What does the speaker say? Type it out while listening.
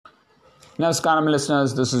Namaskaram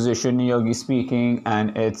listeners, this is Yashwini Yogi speaking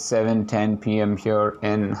and it's 7:10 p.m. here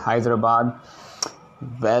in Hyderabad.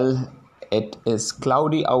 Well, it is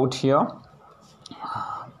cloudy out here,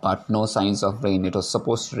 but no signs of rain. It was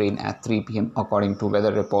supposed to rain at 3 p.m. according to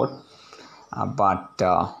weather report, but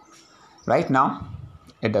right now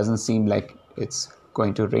it doesn't seem like it's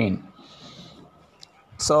going to rain.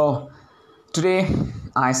 So today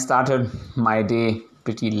I started my day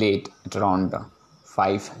pretty late at around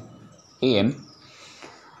 5 a.m.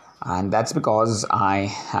 and that's because I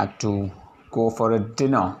had to go for a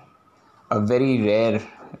dinner, a very rare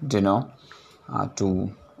dinner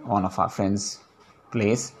to one of our friends'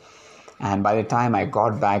 place, and by the time I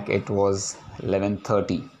got back it was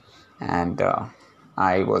 11:30 and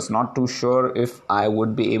I was not too sure if I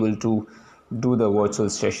would be able to do the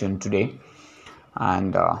virtual session today,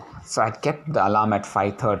 and so I kept the alarm at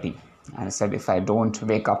 5:30 and I said if I don't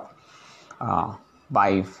wake up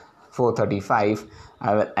by 4:35,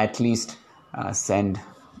 I will at least send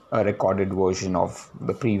a recorded version of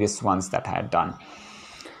the previous ones that I had done.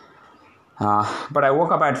 But I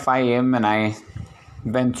woke up at 5 a.m. and I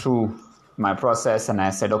went through my process and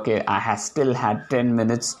I said, okay, I still had 10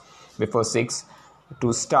 minutes before 6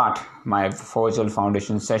 to start my virtual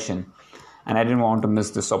foundation session. And I didn't want to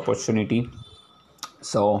miss this opportunity.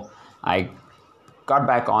 So I got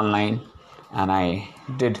back online and I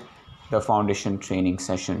did the foundation training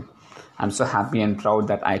session. I'm so happy and proud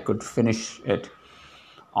that I could finish it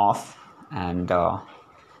off, and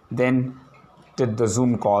then did the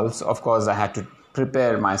Zoom calls. Of course, I had to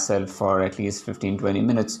prepare myself for at least 15-20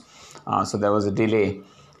 minutes. So there was a delay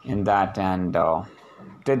in that, and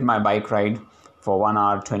did my bike ride for 1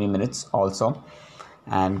 hour, 20 minutes also,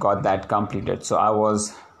 and got that completed. So I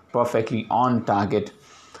was perfectly on target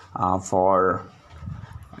for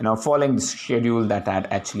following the schedule that I had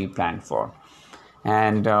actually planned for.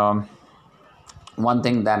 And one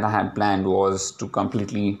thing that I had planned was to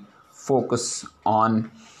completely focus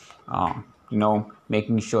on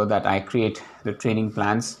making sure that I create the training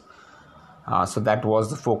plans. So that was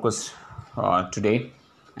the focus today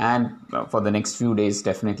and for the next few days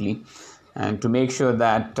definitely. And to make sure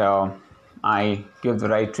that I give the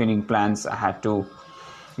right training plans, I had to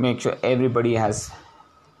make sure everybody has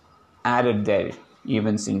added their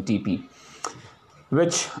events in TP,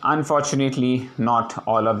 which unfortunately not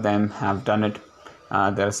all of them have done it.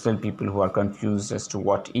 There are still people who are confused as to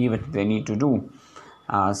what event they need to do.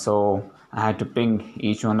 So I had to ping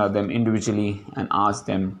each one of them individually and ask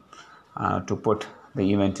them to put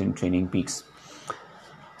the event in Training Peaks.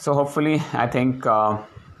 So hopefully, I think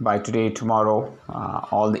by today, tomorrow,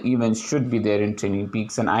 all the events should be there in Training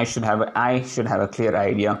Peaks, and I should have a clear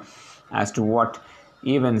idea as to what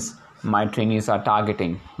events my trainees are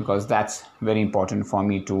targeting, because that's very important for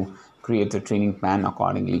me to create a training plan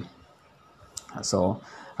accordingly. So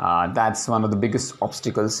that's one of the biggest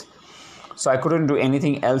obstacles. So I couldn't do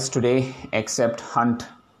anything else today except hunt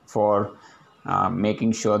for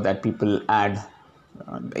making sure that people add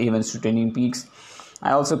events to Training Peaks.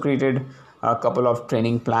 I also created a couple of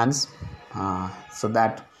training plans. So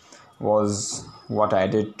that was what I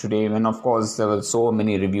did today. And of course, there were so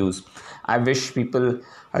many reviews. I wish people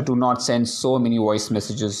do not send so many voice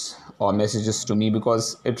messages or messages to me,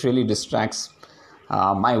 because it really distracts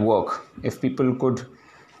my work. If people could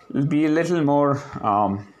be a little more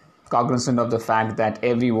cognizant of the fact that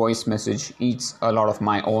every voice message eats a lot of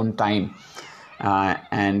my own time,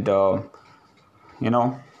 and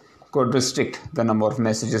could restrict the number of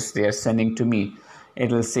messages they are sending to me, it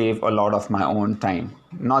will save a lot of my own time.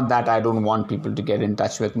 Not that I don't want people to get in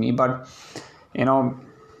touch with me, but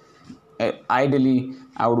ideally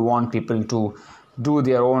I would want people to do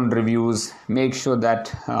their own reviews, make sure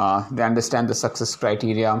that they understand the success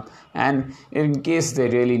criteria, and in case they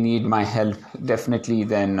really need my help, definitely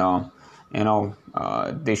then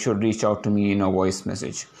they should reach out to me in a voice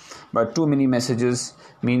message. But too many messages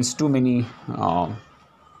means too many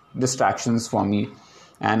distractions for me,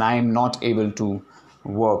 and I am not able to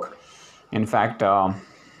work. In fact, I'm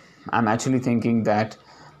actually thinking that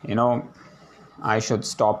I should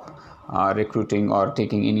stop recruiting or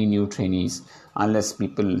taking any new trainees unless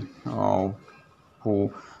people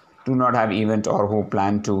who do not have event or who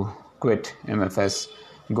plan to quit MFS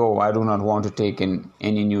go. I do not want to take in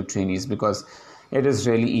any new trainees, because it is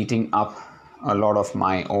really eating up a lot of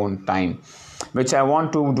my own time, which I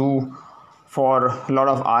want to do for a lot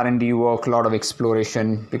of R&D work, a lot of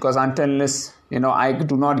exploration, because until I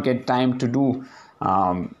do not get time to do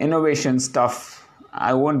innovation stuff,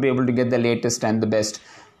 I won't be able to get the latest and the best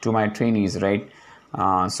to my trainees, right?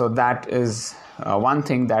 So that is one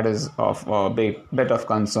thing that is of a bit of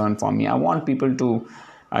concern for me. I want people to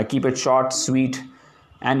I keep it short, sweet,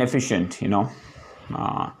 and efficient,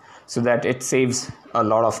 so that it saves a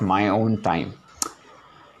lot of my own time.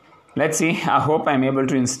 Let's see. I hope I'm able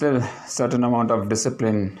to instill certain amount of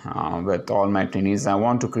discipline with all my trainees. I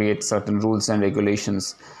want to create certain rules and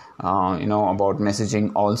regulations, about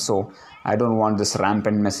messaging also. I don't want this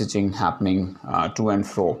rampant messaging happening to and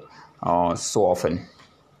fro so often.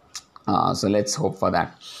 So let's hope for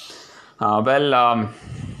that.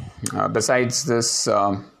 Besides this,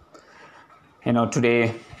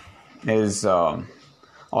 today is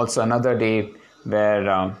also another day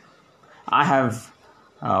where I have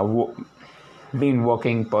been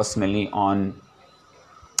working personally on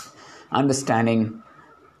understanding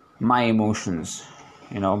my emotions,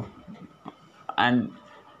 and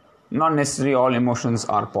not necessarily all emotions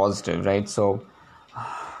are positive, right? So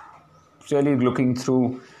really looking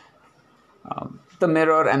through the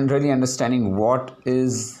mirror and really understanding what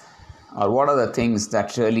are the things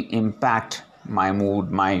that really impact my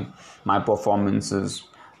mood, my performances,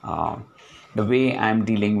 the way I'm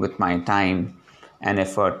dealing with my time and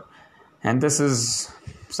effort. And this is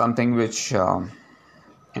something which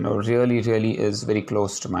really is very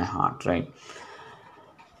close to my heart, right?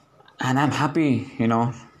 And I'm happy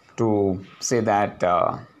to say that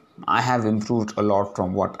I have improved a lot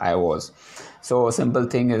from what I was. So a simple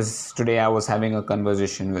thing is, today I was having a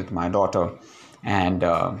conversation with my daughter, and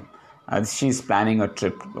she's planning a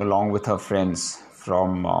trip along with her friends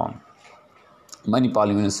from Manipal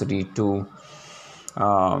University to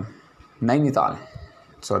Nainital.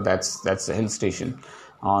 So that's a hill station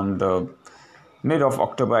on the mid of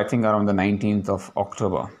October, I think around the 19th of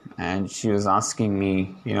October. And she was asking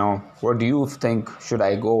me, what do you think? Should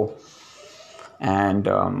I go? And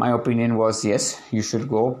my opinion was, yes, you should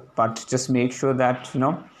go, but just make sure that,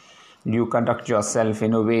 you conduct yourself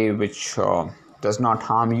in a way which does not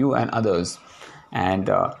harm you and others, and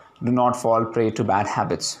do not fall prey to bad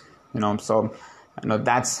habits. So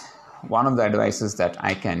that's one of the advices that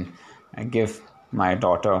I can give my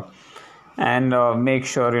daughter, and make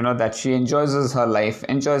sure that she enjoys her life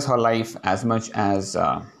as much as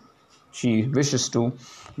she wishes to,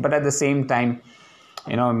 but at the same time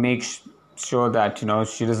make sure that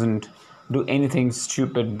she doesn't do anything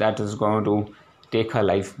stupid that is going to take her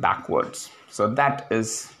life backwards. So that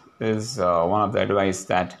is one of the advice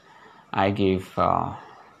that I gave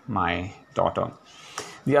my daughter.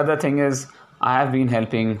 The other thing is, I have been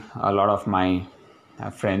helping a lot of my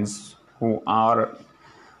friends who are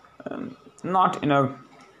not in a,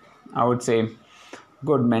 I would say,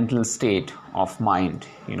 good mental state of mind,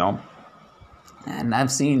 and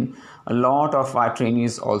I've seen a lot of our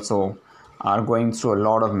trainees also are going through a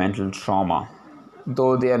lot of mental trauma,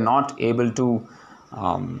 though they are not able to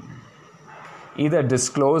either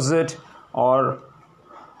disclose it or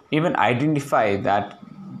even identify that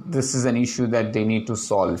this is an issue that they need to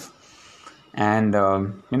solve. And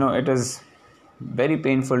it is very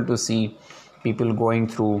painful to see people going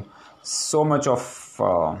through so much of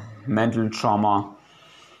mental trauma,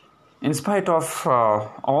 in spite of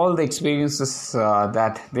all the experiences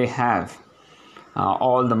that they have,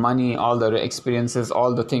 all the money, all the experiences,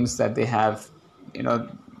 all the things that they have,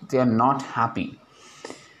 they are not happy.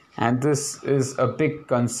 And this is a big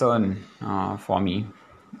concern for me.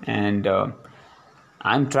 And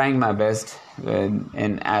I'm trying my best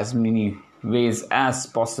in as many ways as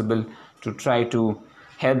possible to try to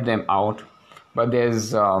help them out. But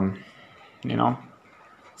there's,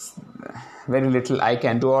 very little I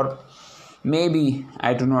can do, or maybe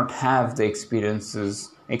I do not have the experience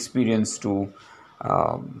to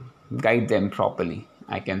guide them properly.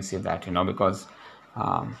 I can say that, because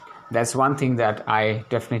that's one thing that I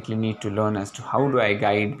definitely need to learn, as to how do I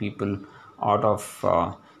guide people out of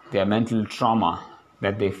their mental trauma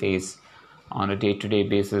that they face on a day-to-day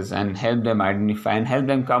basis, and help them identify and help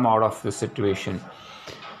them come out of the situation.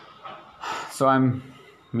 So I'm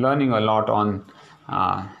learning a lot on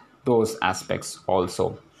those aspects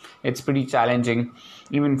also. It's pretty challenging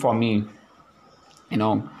even for me,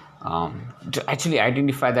 to actually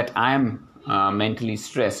identify that I am mentally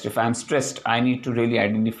stressed. If I'm stressed, I need to really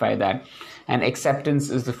identify that, and acceptance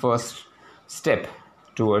is the first step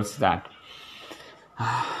towards that.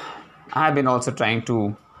 I've been also trying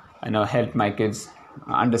to help my kids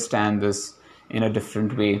understand this in a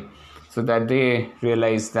different way, so that they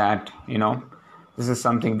realize that this is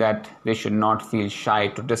something that they should not feel shy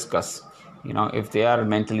to discuss. If they are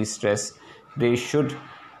mentally stressed, they should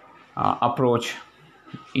approach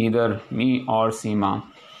either me or Seema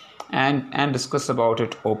and discuss about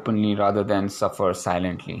it openly, rather than suffer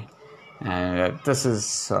silently. And this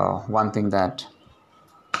is one thing that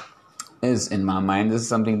is in my mind. This is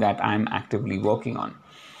something that I'm actively working on.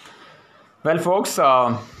 Well, folks,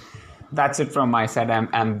 that's it from my side.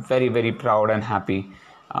 I'm very, very proud and happy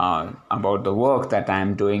about the work that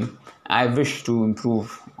I'm doing. I wish to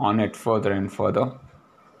improve on it further and further.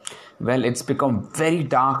 Well, it's become very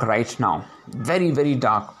dark right now. Very, very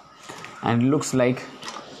dark. And looks like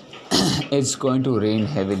it's going to rain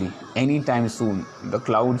heavily anytime soon. The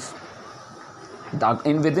clouds,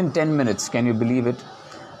 within 10 minutes, can you believe it?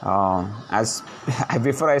 As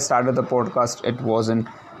before I started the podcast, it wasn't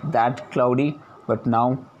that cloudy, but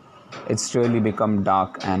now it's really become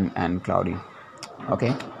dark and cloudy.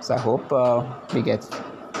 Okay, so I hope we get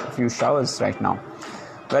a few showers right now.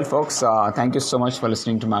 Well, folks, thank you so much for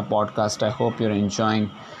listening to my podcast. I hope you're enjoying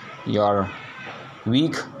your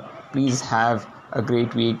week. Please have a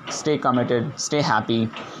great week. Stay committed, stay happy.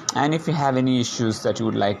 And if you have any issues that you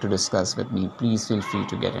would like to discuss with me, please feel free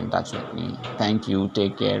to get in touch with me. Thank you.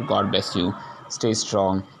 Take care. God bless you. Stay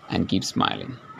strong and keep smiling.